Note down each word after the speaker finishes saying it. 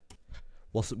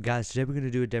What's up guys, today we're going to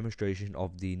do a demonstration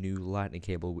of the new lightning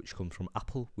cable which comes from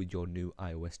Apple with your new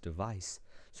iOS device.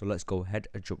 So let's go ahead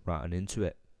and jump right on into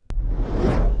it.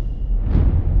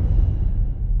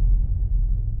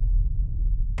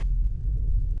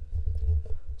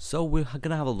 So we're going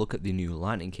to have a look at the new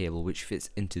lightning cable which fits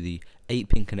into the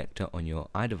 8-pin connector on your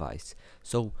iDevice.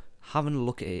 So having a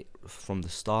look at it from the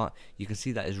start, you can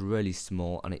see that it's really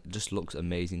small and it just looks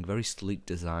amazing, very sleek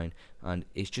design, and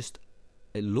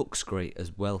it looks great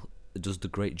as well. It does the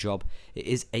great job. It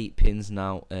is 8 pins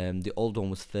now. The old one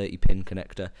was 30-pin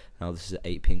connector. Now this is an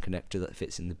 8-pin connector that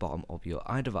fits in the bottom of your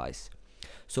iDevice.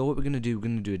 So what we're going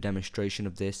to do a demonstration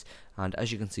of this, and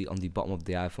as you can see on the bottom of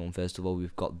the iPhone, first of all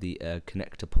we've got the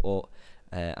connector port,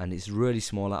 and it's really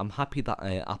small. I'm happy that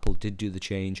Apple did do the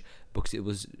change because it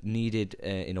was needed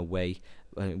in a way,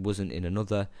 it wasn't in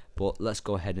another. But let's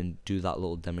go ahead and do that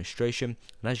little demonstration,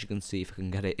 and as you can see, if I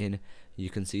can get it in, you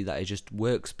can see that it just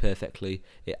works perfectly.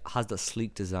 It has that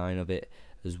sleek design of it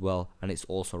as well, and it's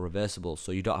also reversible,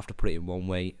 so you don't have to put it in one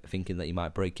way thinking that you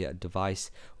might break your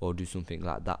device or do something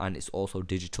like that. And it's also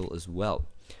digital as well.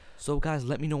 So guys,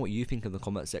 let me know what you think in the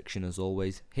comment section. As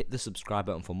always, hit the subscribe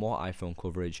button for more iPhone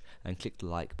coverage and click the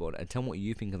like button and tell me what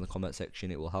you think in the comment section.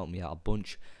 It will help me out a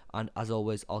bunch, and as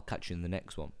always, I'll catch you in the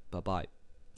next one. Bye bye.